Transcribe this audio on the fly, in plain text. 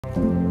In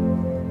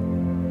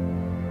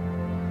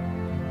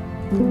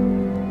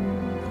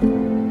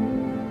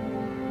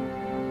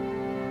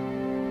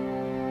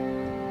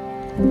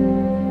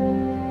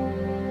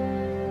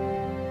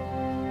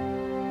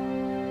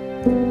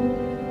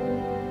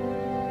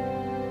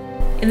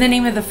the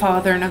name of the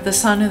Father, and of the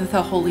Son, and of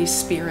the Holy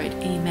Spirit.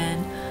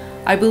 Amen.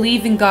 I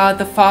believe in God,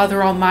 the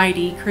Father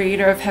Almighty,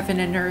 creator of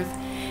heaven and earth,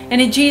 and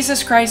in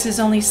Jesus Christ, his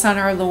only Son,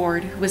 our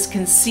Lord, who was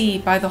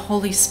conceived by the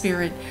Holy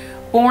Spirit,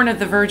 born of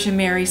the Virgin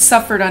Mary,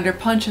 suffered under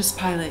Pontius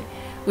Pilate,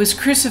 was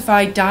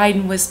crucified, died,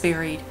 and was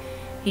buried.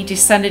 He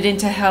descended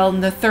into hell,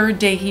 and the third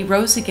day he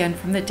rose again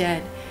from the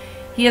dead.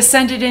 He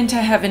ascended into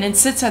heaven and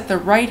sits at the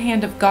right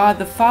hand of God,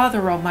 the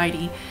Father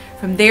Almighty.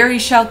 From there he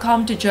shall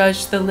come to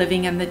judge the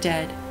living and the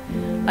dead.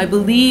 I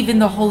believe in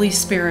the Holy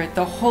Spirit,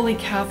 the Holy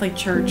Catholic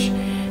Church,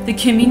 the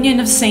communion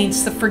of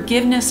saints, the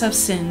forgiveness of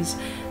sins,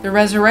 the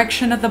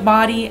resurrection of the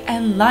body,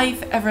 and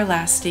life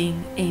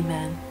everlasting.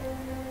 Amen.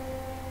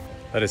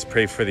 Let us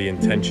pray for the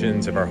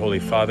intentions of our Holy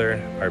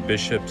Father, our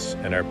bishops,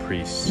 and our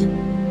priests.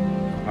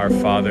 Our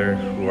Father,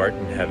 who art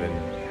in heaven,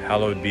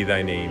 hallowed be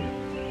thy name.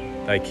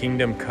 Thy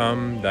kingdom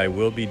come, thy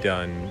will be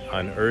done,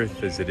 on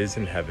earth as it is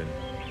in heaven.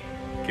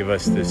 Give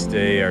us this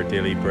day our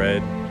daily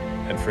bread,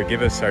 and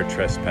forgive us our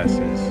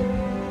trespasses,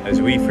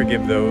 as we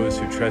forgive those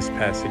who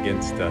trespass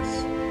against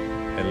us.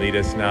 And lead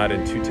us not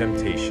into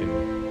temptation,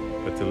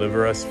 but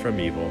deliver us from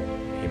evil.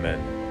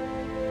 Amen.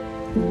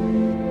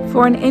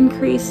 For an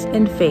increase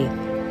in faith.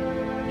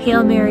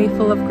 Hail Mary,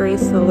 full of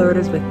grace, the Lord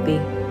is with thee.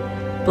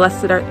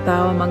 Blessed art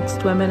thou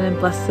amongst women, and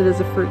blessed is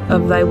the fruit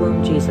of thy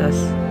womb, Jesus.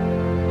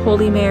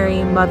 Holy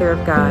Mary, Mother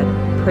of God,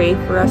 pray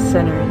for us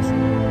sinners,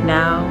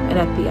 now and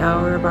at the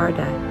hour of our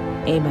death.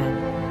 Amen.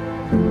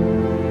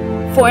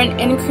 For an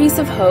increase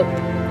of hope.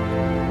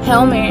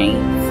 Hail Mary,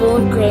 full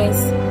of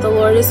grace, the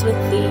Lord is with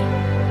thee.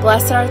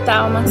 Blessed art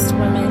thou amongst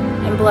women,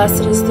 and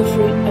blessed is the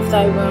fruit of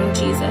thy womb,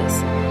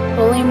 Jesus.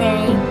 Holy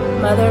Mary,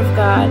 Mother of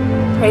God,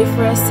 pray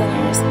for us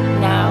sinners,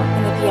 now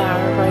and at the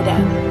hour of our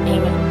death.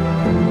 Amen.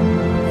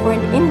 For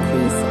an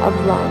increase of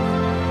love.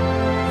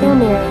 Hail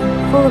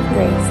Mary, full of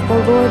grace, the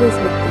Lord is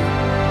with thee.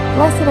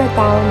 Blessed art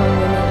thou among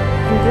women,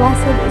 and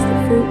blessed is the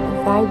fruit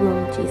of thy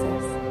womb,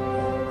 Jesus.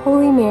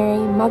 Holy Mary,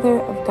 Mother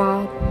of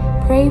God,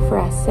 pray for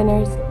us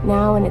sinners,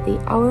 now and at the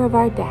hour of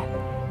our death.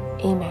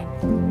 Amen.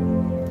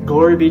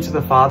 Glory be to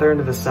the Father, and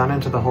to the Son,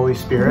 and to the Holy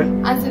Spirit.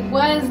 As it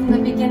was in the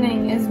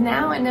beginning, is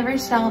now, and never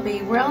shall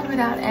be, world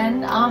without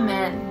end.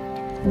 Amen.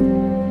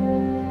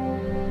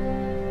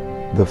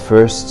 The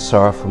first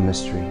sorrowful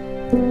mystery,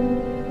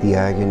 the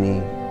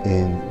agony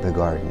in the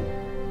garden.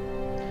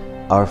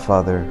 Our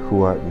Father,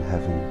 who art in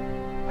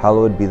heaven,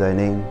 hallowed be thy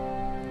name.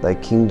 Thy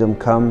kingdom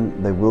come,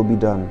 thy will be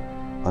done,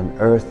 on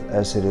earth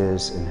as it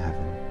is in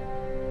heaven.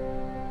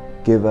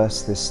 Give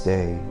us this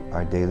day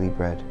our daily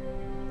bread,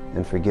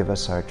 and forgive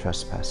us our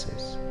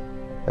trespasses,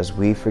 as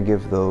we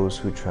forgive those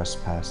who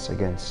trespass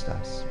against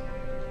us.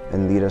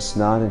 And lead us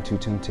not into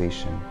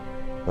temptation,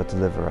 but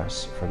deliver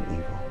us from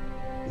evil.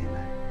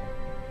 Amen.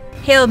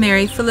 Hail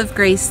Mary, full of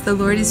grace, the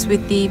Lord is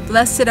with thee.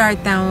 Blessed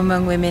art thou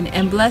among women,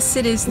 and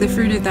blessed is the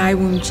fruit of thy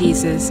womb,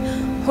 Jesus.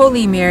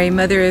 Holy Mary,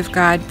 Mother of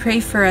God, pray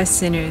for us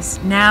sinners,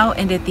 now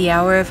and at the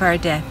hour of our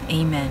death.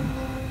 Amen.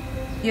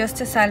 Dios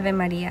te salve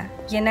María,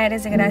 llena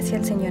eres de gracia,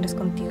 el Señor es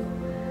contigo.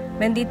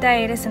 Bendita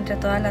eres entre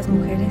todas las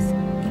mujeres,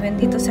 y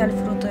bendito sea el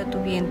fruto de tu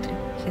vientre,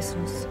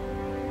 Jesús.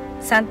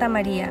 Santa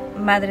María,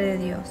 Madre de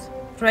Dios,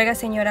 ruega,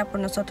 Señora, por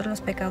nosotros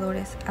los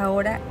pecadores,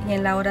 ahora y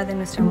en la hora de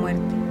nuestra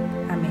muerte.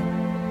 Amén.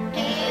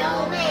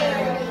 Hail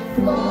Mary,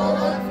 full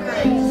of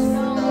grace,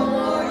 the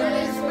Lord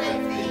is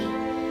with thee.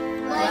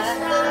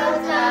 Blessed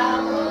art thou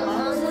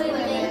amongst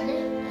women,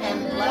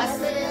 and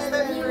blessed is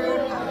the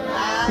fruit of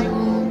thy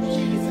womb,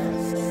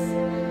 Jesus.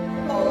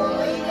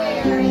 Holy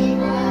Mary,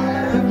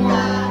 Mother of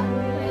God,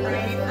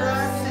 pray for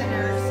us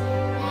sinners,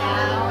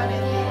 now and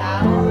at the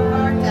hour of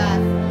our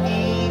death.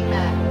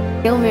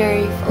 Amen. Hail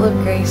Mary, full of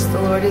grace, the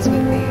Lord is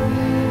with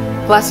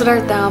thee. Blessed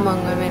art thou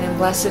among women, and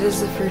blessed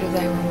is the fruit of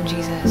thy womb,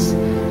 Jesus.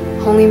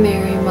 Holy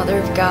Mary, Mother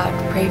of God,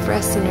 pray for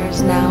us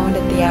sinners, now and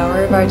at the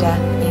hour of our death.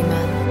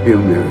 Amen. Hail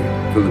Mary,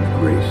 full of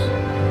grace,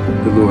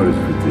 the Lord is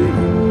with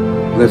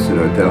thee. Blessed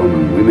art thou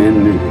among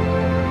women,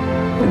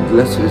 and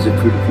blessed is the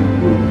fruit of your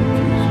womb,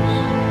 Jesus.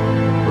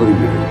 Holy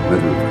Mary,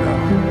 Mother of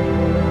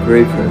God,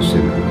 pray for us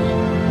sinners,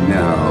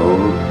 now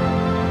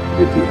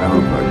and at the hour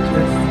of our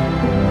death.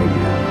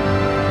 Amen.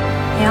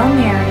 Hail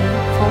Mary,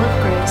 full of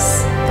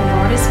grace, the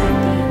Lord is with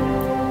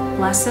thee.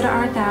 Blessed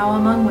art thou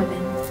among women,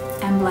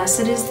 and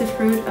blessed is the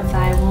fruit of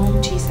thy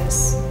womb,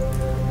 Jesus.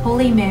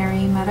 Holy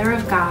Mary, Mother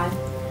of God,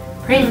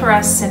 pray for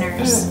us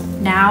sinners,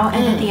 now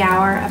and at the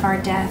hour of our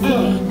death.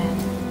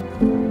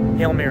 Amen.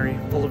 Hail Mary,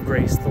 full of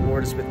grace, the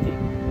Lord is with thee.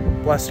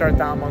 Blessed art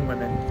thou among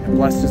women, and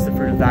blessed is the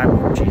fruit of thy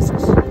womb,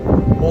 Jesus.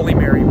 Holy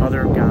Mary,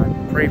 Mother of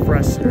God, pray for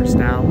us sinners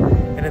now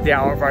and at the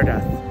hour of our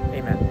death.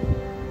 Amen.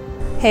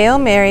 Hail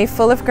Mary,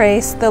 full of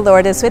grace, the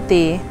Lord is with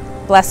thee.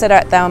 Blessed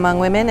art thou among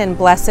women, and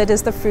blessed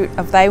is the fruit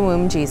of thy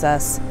womb,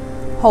 Jesus.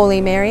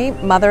 Holy Mary,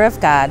 Mother of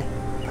God,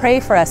 pray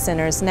for us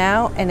sinners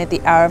now and at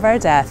the hour of our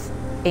death.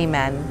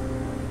 Amen.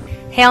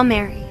 Hail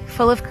Mary,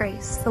 full of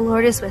grace, the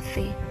Lord is with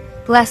thee.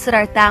 Blessed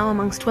art thou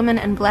amongst women,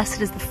 and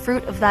blessed is the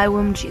fruit of thy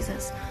womb,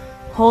 Jesus.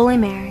 Holy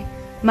Mary,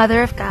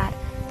 Mother of God,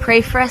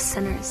 pray for us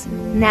sinners,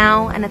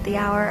 now and at the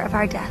hour of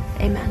our death.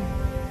 Amen.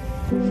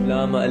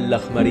 Slama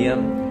allach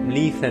Maryam,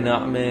 mlitha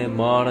na'me,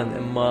 maran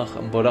immach,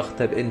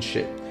 mborachta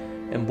b'inshit,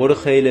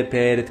 mborchele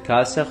peret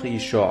kasach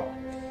Yeshua.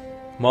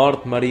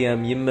 Mart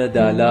Maryam yimma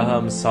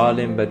da'laha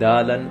msalim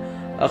badalan,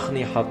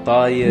 akhni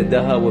hattaye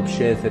daha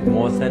wabshethet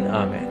mothan.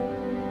 Amen.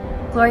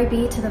 Glory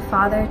be to the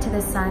Father, to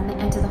the Son,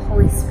 and to the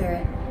Holy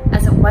Spirit,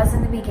 as it was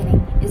in the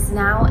beginning, is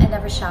now, and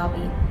ever shall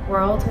be,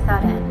 world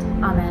without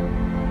end. Amen.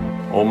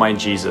 O my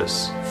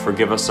Jesus,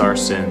 forgive us our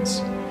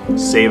sins,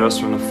 save us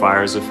from the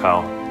fires of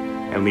hell,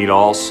 and lead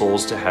all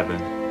souls to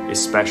heaven,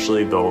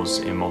 especially those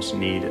in most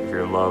need of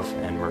your love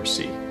and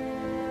mercy.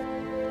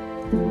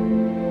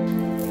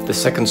 The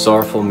second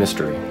sorrowful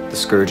mystery, the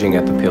scourging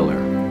at the pillar.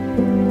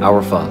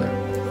 Our Father,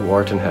 who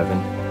art in heaven,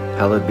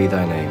 hallowed be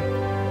thy name.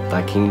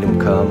 Thy kingdom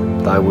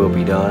come, thy will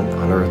be done,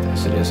 on earth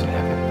as it is in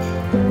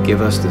heaven.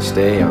 Give us this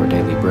day our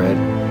daily bread,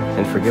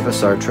 and forgive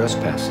us our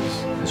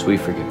trespasses, as we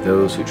forgive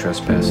those who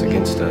trespass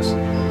against us.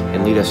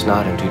 And lead us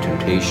not into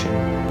temptation,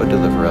 but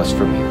deliver us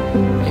from evil.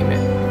 Amen.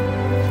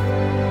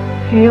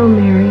 Hail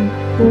Mary,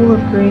 full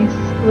of grace,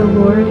 the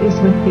Lord is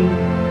with thee.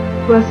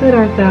 Blessed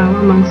art thou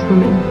amongst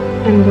women,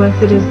 and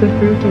blessed is the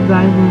fruit of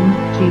thy womb,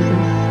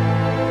 Jesus.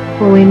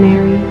 Holy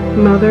Mary,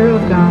 Mother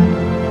of God,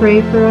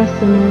 pray for us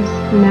sinners,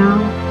 now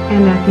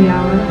and at the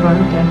hour of our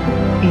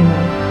death.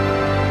 Amen.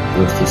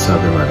 Dios te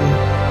salve María,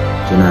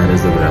 llena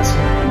eres de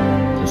gracia,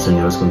 el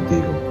Señor es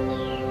contigo,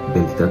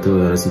 bendita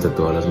tú eres entre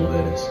todas las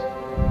mujeres,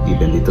 y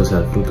bendito sea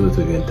el fruto de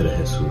tu vientre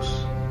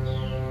Jesús.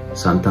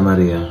 Santa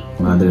María,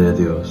 Madre de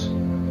Dios,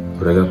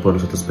 ruega por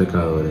nosotros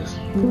pecadores,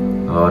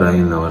 ahora y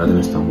en la hora de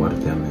nuestra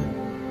muerte. Amén.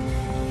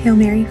 Hail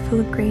Mary, full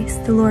of grace,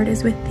 the Lord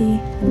is with thee.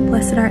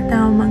 Blessed art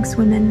thou amongst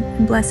women,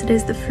 and blessed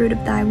is the fruit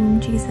of thy womb,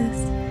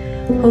 Jesus.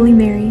 Holy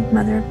Mary,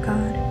 Mother of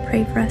God,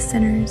 pray for us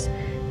sinners,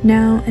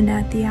 now and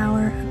at the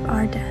hour of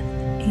our death.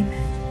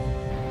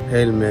 Amen.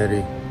 Hail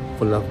Mary,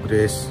 full of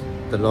grace,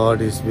 the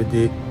Lord is with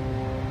thee.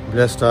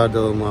 Blessed art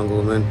thou among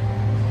women,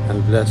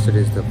 and blessed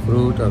is the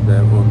fruit of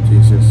thy womb,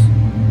 Jesus.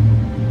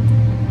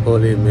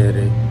 Holy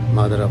Mary,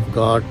 Mother of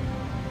God,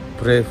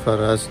 pray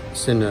for us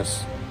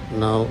sinners,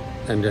 now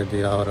and at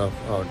the hour of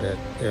our death.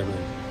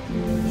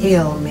 Amen.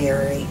 Hail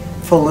Mary,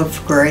 full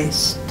of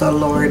grace, the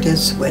Lord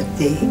is with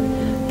thee.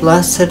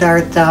 Blessed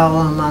art thou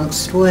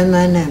amongst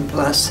women, and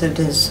blessed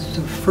is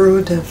the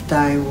fruit of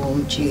thy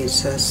womb,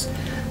 Jesus.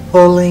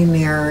 Holy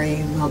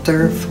Mary,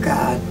 Mother of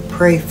God,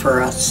 pray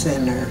for us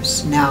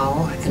sinners,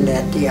 now and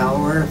at the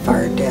hour of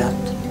our death.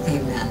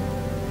 Amen.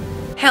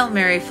 Hail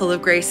Mary, full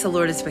of grace, the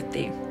Lord is with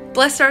thee.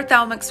 Blessed art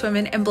thou amongst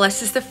women, and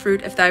blessed is the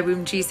fruit of thy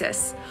womb,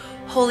 Jesus.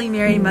 Holy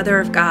Mary, Mother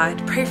of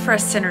God, pray for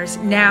us sinners,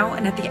 now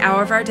and at the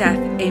hour of our death.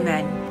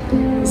 Amen.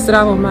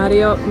 Zdravo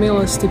Mario,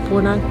 milosti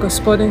puna,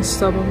 Gospodin s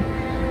tobom.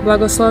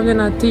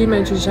 Blagoslovljena ti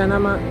među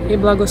ženama i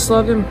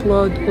blagoslovljen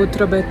plod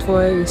utrobe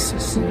tvoje,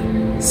 Isus.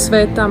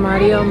 Sveta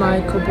Marijo,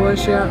 Majko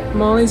Božja,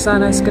 moli za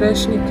nas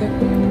grešnike,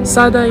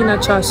 sada i na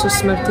času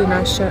smrti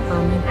naše.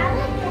 Amen.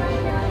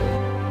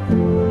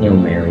 Hail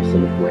Mary,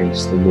 full of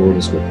grace, the Lord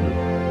is with thee.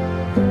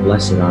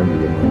 Blessed are you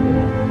among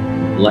women,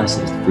 and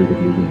blessed is the fruit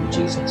of your womb,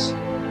 Jesus.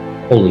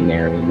 Holy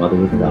Mary,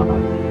 Mother of God,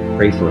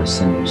 pray for us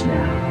sinners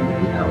now and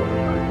at the hour of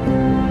our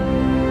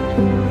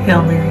death.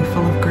 Hail Mary,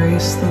 full of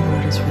grace, the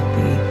Lord is with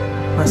thee.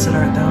 Blessed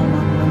art thou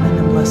among women,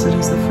 and blessed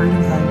is the fruit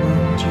of thy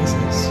womb,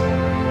 Jesus.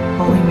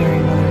 Holy Mary,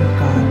 Mother of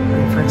God,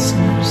 pray for us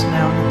sinners,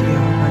 now and at the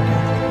hour of our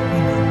death.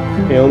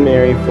 Amen. Hail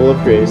Mary, full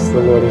of grace,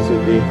 the Lord is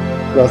with thee.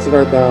 Blessed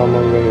art thou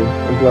among women,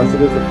 and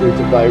blessed is the fruit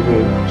of thy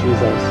womb,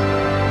 Jesus.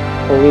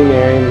 Holy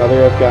Mary,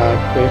 Mother of God,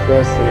 pray for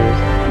us sinners,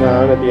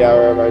 now and at the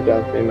hour of our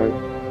death. Amen.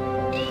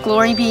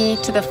 Glory be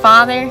to the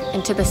Father,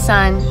 and to the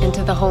Son, and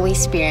to the Holy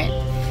Spirit,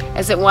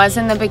 as it was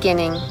in the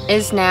beginning,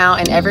 is now,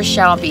 and ever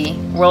shall be,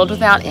 world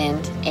without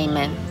end.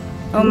 Amen.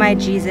 O my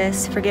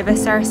Jesus, forgive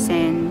us our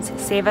sins,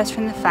 save us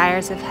from the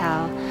fires of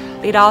hell,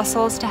 lead all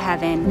souls to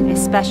heaven,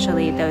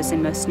 especially those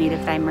in most need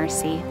of thy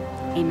mercy.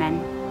 Amen.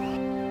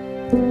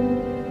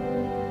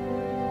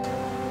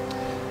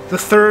 The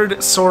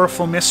third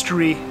sorrowful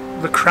mystery,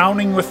 the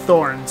crowning with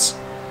thorns.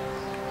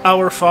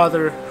 Our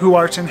Father, who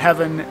art in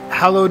heaven,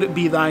 hallowed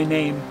be thy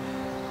name.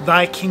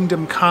 Thy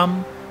kingdom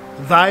come,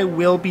 thy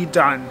will be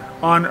done,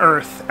 on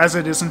earth as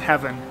it is in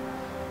heaven.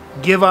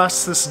 Give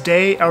us this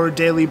day our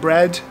daily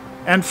bread,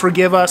 and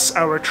forgive us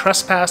our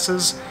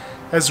trespasses,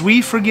 as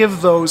we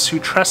forgive those who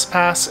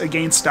trespass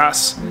against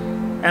us.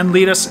 And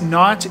lead us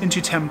not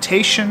into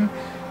temptation,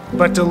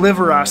 but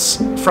deliver us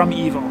from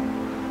evil.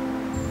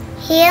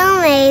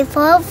 Hail Mary,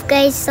 full of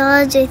grace, the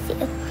Lord is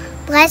with you.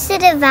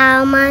 Blessed art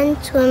thou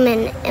amongst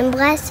women, and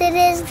blessed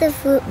is the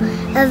fruit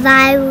of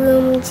thy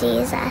womb,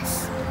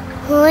 Jesus.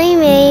 Holy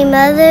Mary,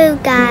 Mother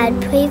of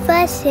God, pray for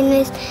us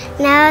sinners,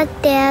 now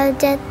at the hour of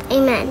death.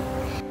 Amen.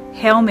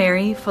 Hail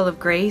Mary, full of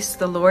grace,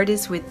 the Lord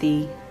is with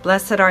thee.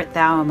 Blessed art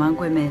thou among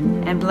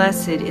women, and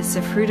blessed is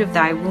the fruit of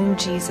thy womb,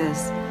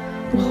 Jesus.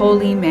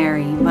 Holy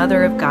Mary,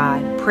 Mother of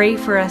God, pray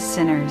for us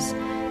sinners,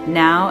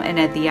 now and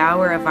at the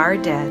hour of our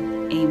death.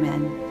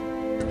 Amen.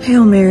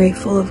 Hail Mary,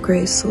 full of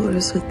grace, the Lord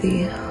is with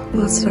thee.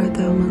 Blessed art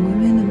thou among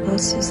women, and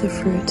blessed is the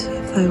fruit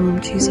of thy womb,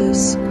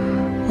 Jesus.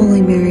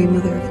 Holy Mary,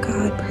 Mother of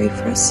God, pray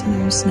for us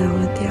sinners, now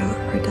and at the hour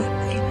of our death.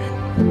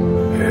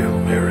 Amen. Hail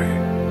Mary,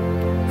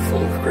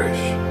 full of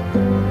grace,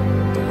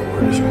 the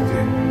Lord is with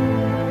thee.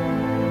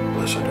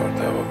 Blessed art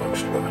thou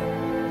amongst women,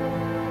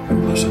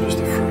 and blessed is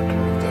the fruit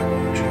of thy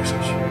womb,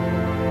 Jesus.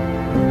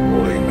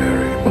 Holy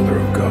Mary, Mother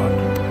of God,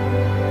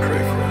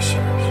 pray for us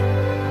sinners,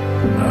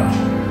 now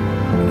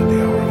and at the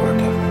hour of our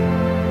death.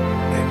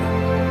 Amen.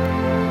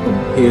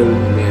 Hail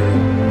Mary,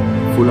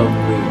 full of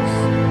grace,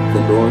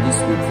 the Lord is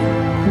with thee.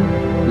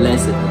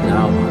 Blessed art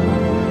thou among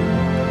women,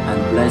 and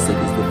blessed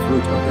is the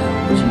fruit of thy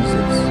womb,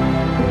 Jesus.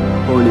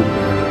 Holy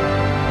Mary,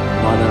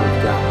 Mother of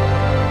God,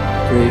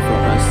 pray for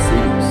us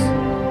sinners,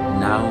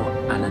 now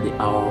and at the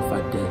hour of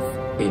our death.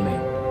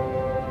 Amen.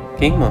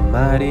 Kính mừng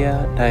Maria,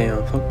 đầy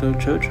ơn phúc Đức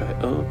Chúa Trời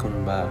ở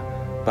cùng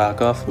bà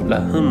có phúc lạ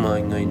hơn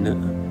mọi người nữa,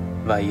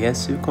 và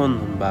Giêsu con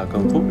bà có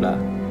phúc lạ.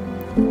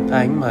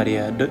 Thánh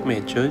Maria, Đức Mẹ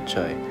Chúa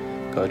Trời,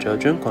 cầu cho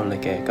chúng con là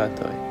kẻ có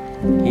tội,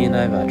 hiện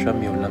nay và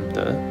trong nhiều năm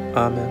tới.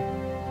 Amen.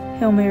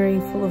 Hail Mary,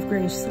 full of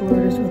grace, the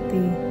Lord is with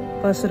thee.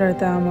 Blessed art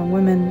thou among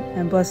women,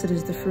 and blessed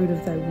is the fruit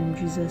of thy womb,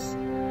 Jesus.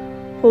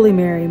 Holy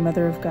Mary,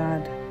 Mother of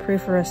God, pray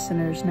for us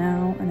sinners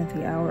now and at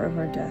the hour of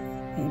our death.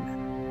 Amen.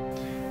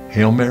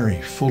 Hail Mary,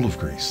 full of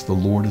grace, the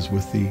Lord is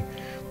with thee.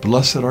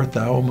 Blessed art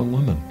thou among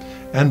women,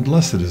 and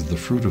blessed is the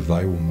fruit of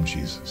thy womb,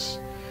 Jesus.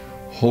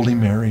 Holy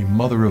Mary,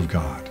 Mother of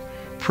God,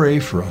 pray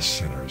for us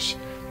sinners,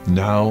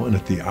 now and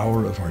at the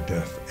hour of our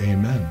death.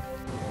 Amen.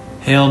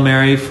 Hail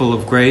Mary, full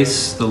of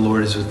grace, the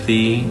Lord is with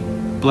thee.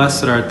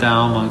 Blessed art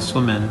thou amongst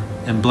women,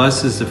 and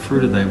blessed is the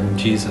fruit of thy womb,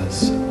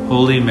 Jesus.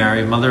 Holy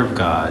Mary, Mother of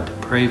God,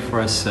 pray for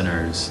us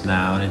sinners,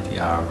 now and at the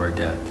hour of our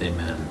death.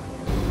 Amen.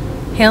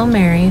 Hail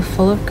Mary,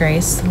 full of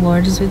grace, the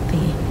Lord is with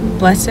thee.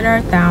 Blessed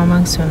art thou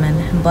amongst women,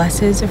 and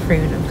blessed is the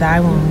fruit of thy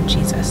womb,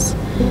 Jesus.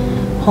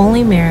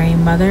 Holy Mary,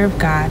 Mother of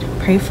God,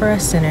 pray for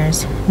us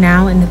sinners,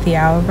 now and at the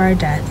hour of our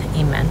death.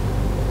 Amen.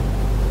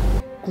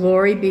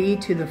 Glory be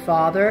to the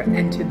Father,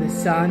 and to the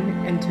Son,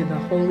 and to the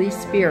Holy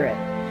Spirit,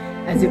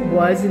 as it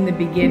was in the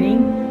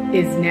beginning,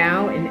 is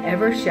now, and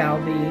ever shall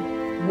be,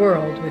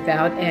 world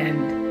without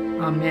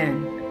end.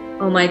 Amen.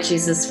 O my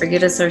Jesus,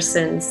 forgive us our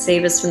sins,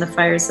 save us from the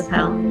fires of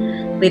hell.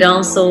 Lead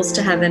all souls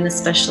to heaven,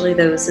 especially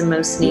those in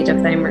most need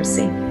of thy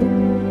mercy.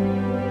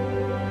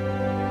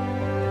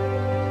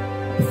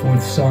 The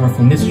fourth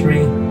sorrowful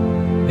mystery,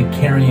 the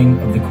carrying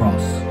of the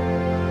cross.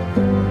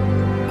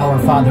 Our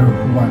Father,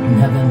 who art in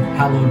heaven,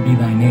 hallowed be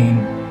thy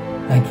name.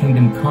 Thy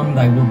kingdom come,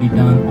 thy will be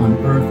done on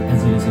earth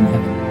as it is in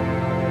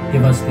heaven.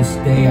 Give us this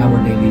day our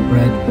daily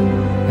bread,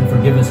 and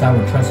forgive us our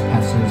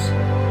trespasses,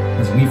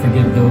 as we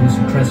forgive those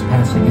who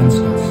trespass against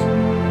us.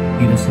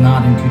 Lead us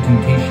not into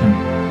temptation,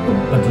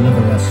 but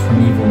deliver us from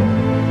evil.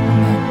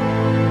 Amen.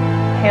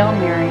 Hail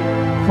Mary,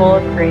 full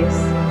of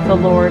grace, the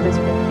Lord is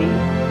with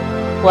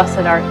thee.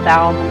 Blessed art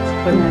thou amongst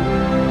women,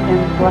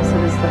 and blessed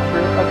is the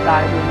fruit of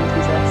thy womb,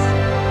 Jesus.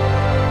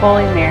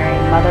 Holy Mary,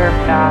 Mother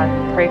of God,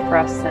 pray for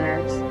us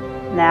sinners,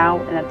 now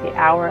and at the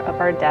hour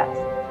of our death.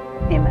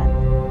 Amen.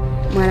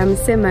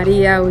 Mwaramutse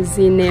Maria,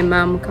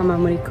 uzinema mukama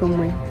muri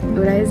kumwe.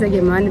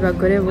 Urahezagiye mu bandi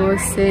bagore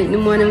bose,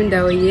 n'umwana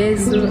w'indawo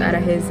Yezu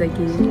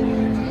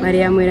arahezagiye.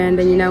 Maria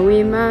mweranda nyina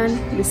w'Imana,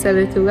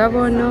 dusabe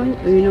tugabono,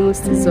 uyu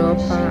n'umunsi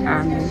tuzopfa.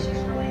 Amen.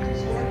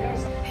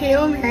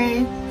 Hail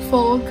Mary,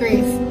 full of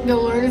grace, the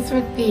Lord is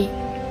with thee.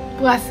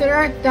 Blessed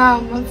art thou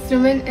amongst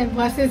women, and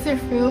blessed is the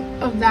fruit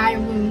of thy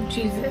womb,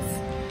 Jesus.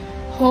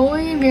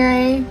 Holy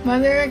Mary,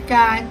 Mother of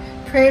God,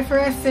 pray for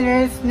us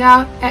sinners,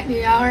 now at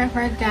the hour of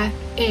our death.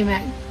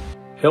 Amen.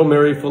 Hail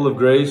Mary, full of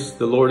grace,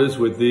 the Lord is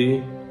with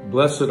thee.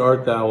 Blessed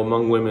art thou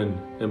among women,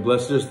 and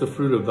blessed is the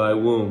fruit of thy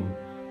womb,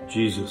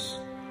 Jesus.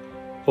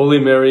 Holy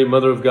Mary,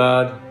 Mother of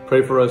God,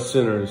 pray for us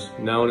sinners,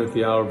 now and at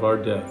the hour of our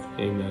death.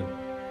 Amen.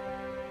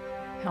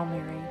 Hail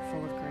Mary,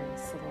 full of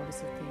grace, the Lord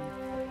is with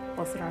thee.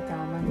 Blessed art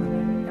thou among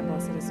women, and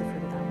blessed is the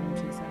fruit of thy womb,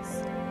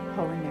 Jesus.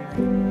 Holy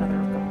Mary, Mother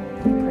of God,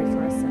 pray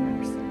for us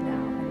sinners,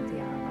 now and at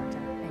the hour of our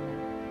death.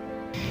 Amen.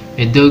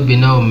 Edog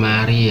bina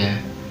Maria,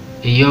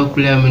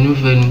 eyokula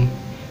menuvenu,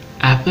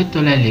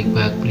 apetola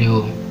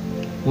legbaglio,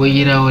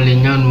 woyira ole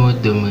nyanu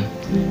odome,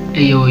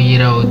 eye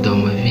woyira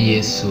odome vi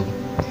Yesu.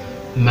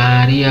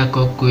 Maria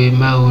kokwe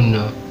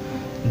mauno,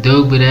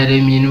 dogbera de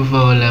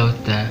minuva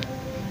olauta,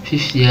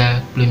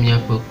 fifia plumia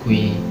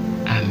pokui.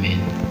 Amen.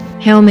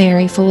 Hail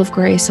Mary, full of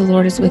grace, the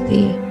Lord is with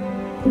thee.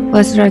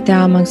 Blessed art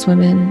thou amongst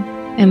women,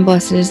 and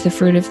blessed is the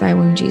fruit of thy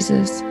womb,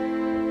 Jesus.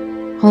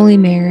 Holy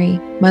Mary,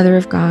 Mother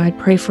of God,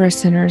 pray for us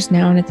sinners,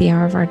 now and at the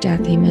hour of our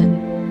death.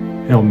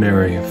 Amen. Hail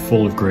Mary,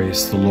 full of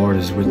grace, the Lord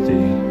is with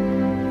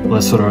thee.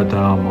 Blessed art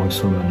thou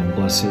amongst women, and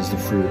blessed is the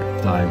fruit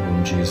of thy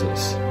womb,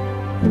 Jesus.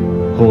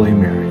 Holy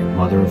Mary,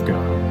 Mother of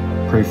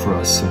God, pray for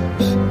us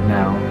sinners,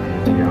 now and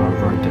at the hour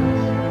of our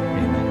death.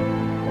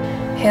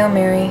 Amen. Hail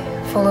Mary,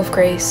 full of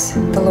grace,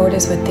 the Lord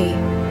is with thee.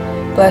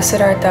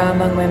 Blessed art thou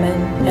among women,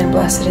 and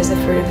blessed is the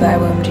fruit of thy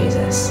womb,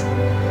 Jesus.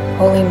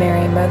 Holy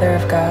Mary, Mother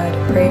of God,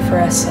 pray for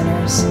us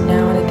sinners,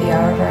 now and at the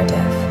hour of our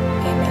death.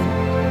 Amen.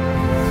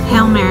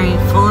 Hail Mary,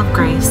 full of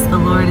grace, the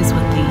Lord is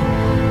with thee.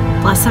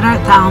 Blessed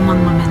art thou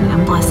among women,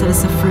 and blessed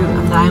is the fruit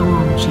of thy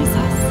womb,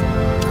 Jesus.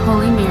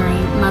 Holy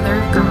Mary, Mother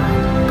of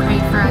God, pray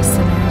for us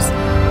sinners,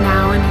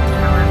 now and at the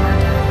hour of our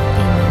death.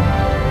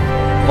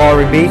 Amen.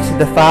 Glory be to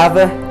the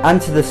Father,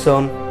 and to the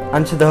Son,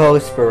 and to the Holy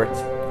Spirit,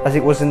 as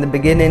it was in the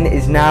beginning,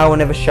 is now,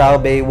 and ever shall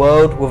be,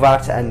 world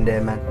without end.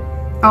 Amen.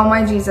 O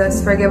my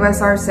Jesus, forgive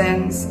us our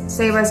sins,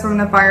 save us from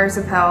the fires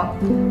of hell,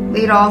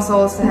 lead all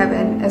souls to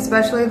heaven,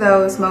 especially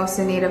those most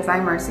in need of thy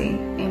mercy.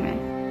 Amen.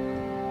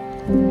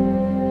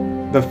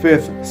 The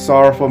fifth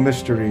sorrowful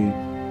mystery,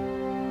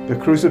 the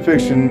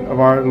crucifixion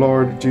of our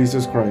Lord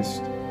Jesus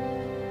Christ.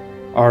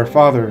 Our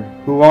Father,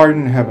 who art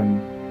in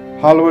heaven,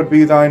 hallowed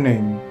be thy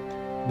name.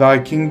 Thy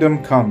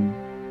kingdom come,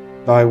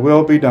 thy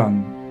will be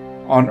done,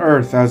 on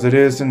earth as it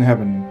is in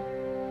heaven.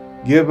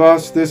 Give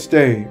us this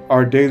day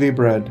our daily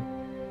bread,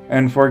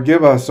 and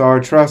forgive us our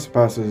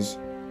trespasses,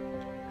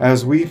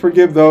 as we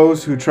forgive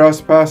those who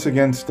trespass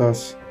against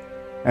us.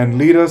 And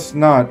lead us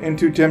not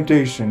into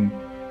temptation,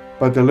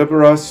 but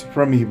deliver us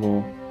from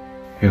evil.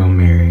 Hail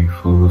Mary,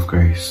 full of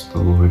grace, the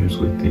Lord is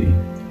with thee.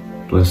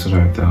 Blessed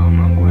art thou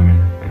among women,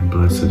 and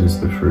blessed is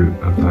the fruit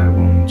of thy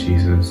womb,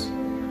 Jesus.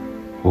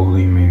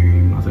 Holy Mary,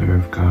 Mother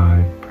of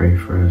God, pray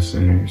for us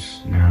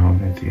sinners, now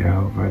and at the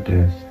hour of our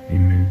death.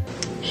 Amen.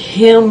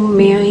 Hail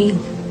Mary,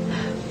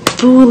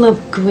 full of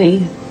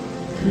grace,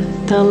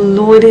 the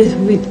Lord is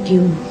with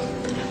you.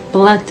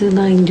 Blessed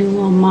are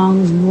you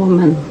among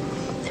women,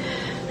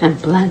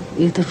 and blessed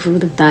is the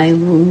fruit of thy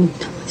womb,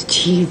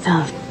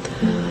 Jesus.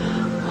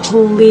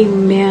 Holy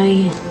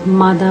Mary,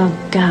 Mother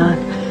of God,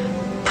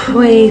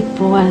 pray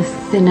for us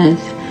sinners,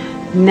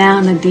 now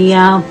and at the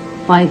hour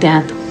of our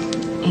death.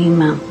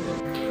 Amen.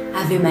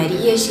 Ave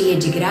Maria, cheia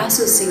de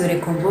graça, o Senhor é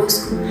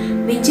convosco.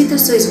 Bendita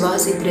sois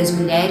vós entre as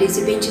mulheres,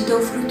 e bendito é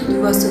o fruto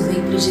do vosso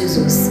ventre,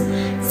 Jesus.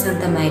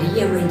 Santa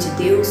Maria, Mãe de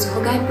Deus,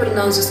 rogai por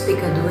nós, os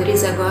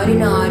pecadores, agora e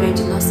na hora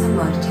de nossa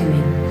morte.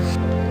 Amém.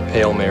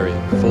 Hail Mary,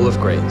 full of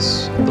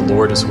grace, the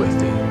Lord is with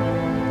thee.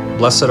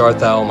 Blessed art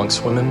thou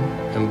amongst women,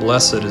 and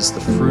blessed is the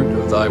fruit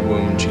of thy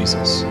womb,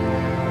 Jesus.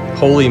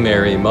 Holy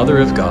Mary, Mother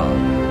of God,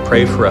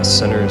 pray for us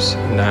sinners,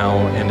 now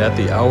and at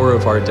the hour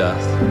of our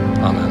death.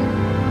 Amen.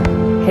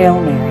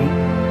 Hail Mary,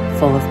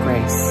 full of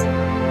grace,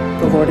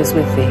 the Lord is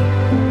with thee.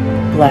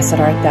 Blessed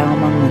art thou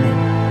among women,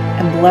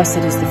 and blessed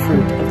is the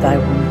fruit of thy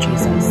womb,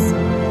 Jesus.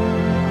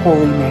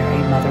 Holy Mary,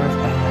 Mother of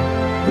God,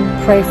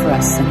 pray for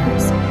us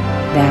sinners,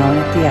 now and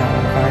at the hour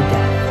of our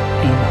death.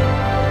 Amen.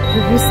 Je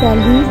vous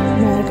salue,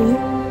 Marie,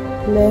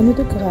 pleine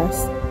de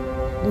grâce.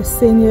 Le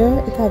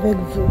Seigneur est avec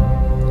vous.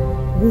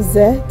 Vous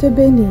êtes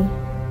bénie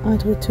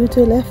entre toutes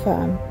les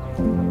femmes,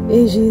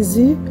 et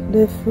Jésus,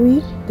 le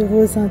fruit de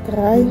vos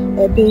entrailles,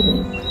 est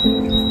béni.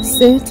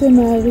 Sainte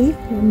Marie,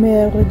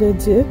 Mère de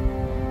Dieu,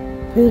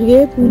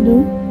 priez pour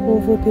nous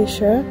pauvres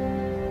pécheurs,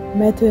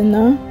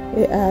 maintenant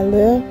et à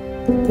l'heure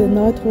de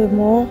notre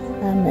mort.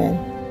 Amen.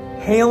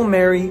 Hail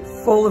Mary,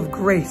 full of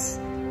grace,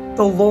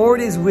 the Lord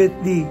is with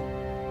thee.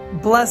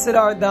 Blessed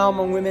art thou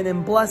among women,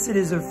 and blessed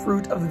is the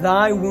fruit of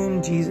thy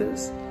womb,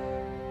 Jesus.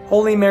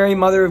 Holy Mary,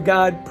 Mother of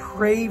God,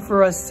 pray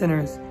for us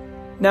sinners,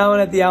 now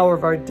and at the hour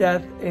of our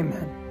death.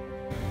 Amen.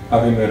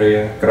 Ave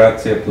Maria,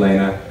 gratia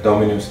plena,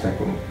 Dominus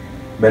tecum,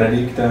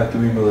 benedicta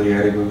tui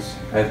mulieribus,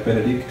 et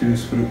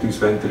benedictus fructus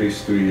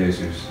ventris tui,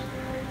 Iesus.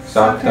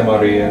 Sancta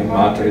Maria,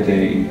 Mater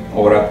Dei,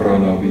 ora pro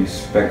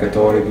nobis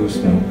peccatoribus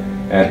nunc,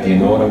 et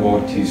in hora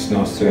mortis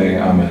nostrae.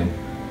 Amen.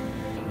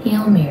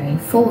 Hail Mary,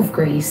 full of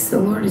grace, the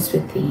Lord is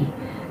with thee.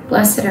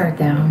 Blessed art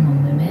thou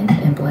among women,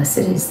 and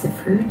blessed is the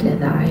fruit of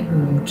thy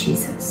womb,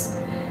 Jesus.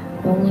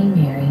 Holy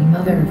Mary,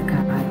 Mother of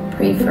God,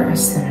 pray for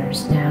us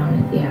sinners, now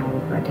and at the hour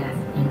of our death.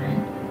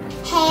 Amen.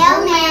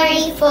 Hail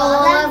Mary, full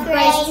of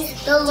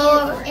grace, the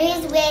Lord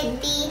is with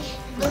thee.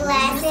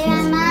 Blessed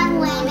among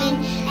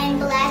women, and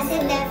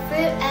blessed the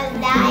fruit of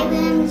thy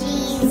womb,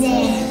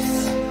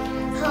 Jesus.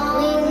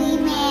 Holy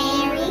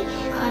Mary,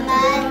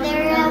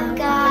 Mother of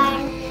God,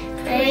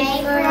 pray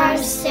for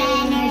us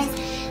sinners,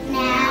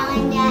 now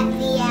and at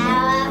the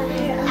hour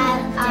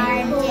of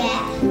our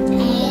death.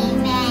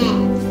 Amen.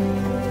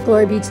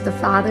 Glory be to the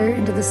Father,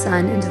 and to the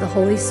Son, and to the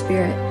Holy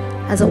Spirit,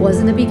 as it was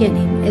in the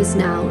beginning, is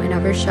now, and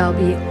ever shall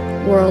be,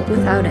 world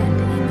without end.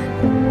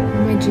 Amen.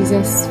 O my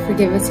Jesus,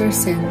 forgive us our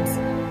sins,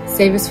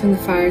 save us from the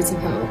fires of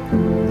hell,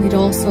 lead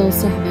all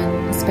souls to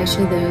heaven,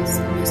 especially those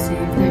in most need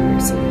of thy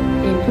mercy.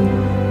 Amen.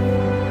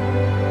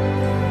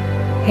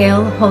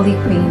 Hail, Holy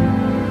Queen,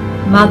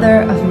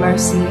 Mother of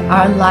mercy,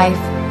 our life,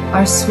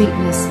 our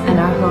sweetness, and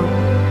our hope.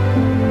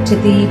 To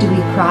thee do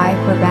we cry,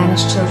 poor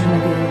banished children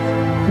of Eve.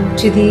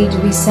 To thee do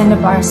we send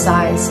up our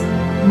sighs,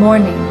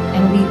 mourning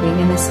and weeping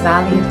in this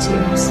valley of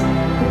tears.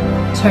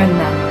 Turn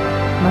then,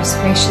 most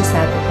gracious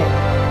Advocate,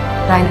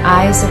 thine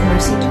eyes of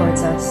mercy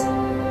towards us,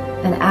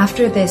 and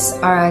after this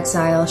our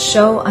exile,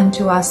 show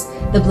unto us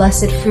the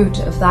blessed fruit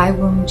of thy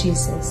womb,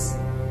 Jesus.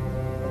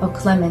 O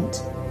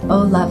clement,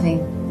 O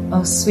loving,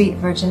 O sweet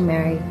Virgin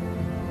Mary,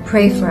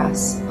 pray for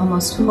us, O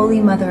most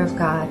holy Mother of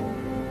God,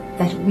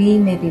 that we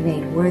may be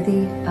made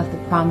worthy of the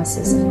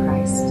promises of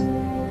Christ.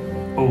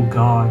 O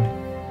God,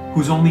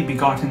 whose only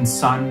begotten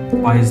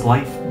Son, by his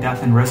life,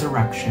 death, and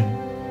resurrection,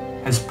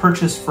 has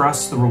purchased for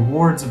us the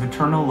rewards of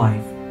eternal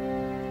life,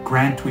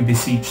 grant, we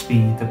beseech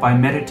thee, that by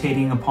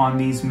meditating upon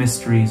these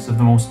mysteries of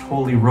the most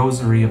holy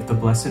Rosary of the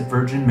Blessed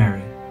Virgin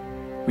Mary,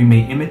 we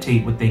may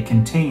imitate what they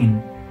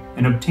contain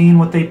and obtain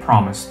what they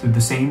promise through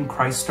the same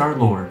Christ our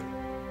Lord.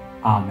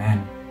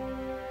 Amen.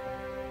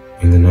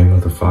 In the name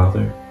of the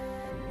Father,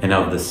 and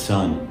of the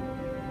Son,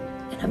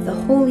 and of the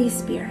Holy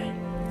Spirit.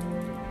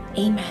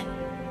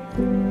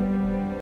 Amen.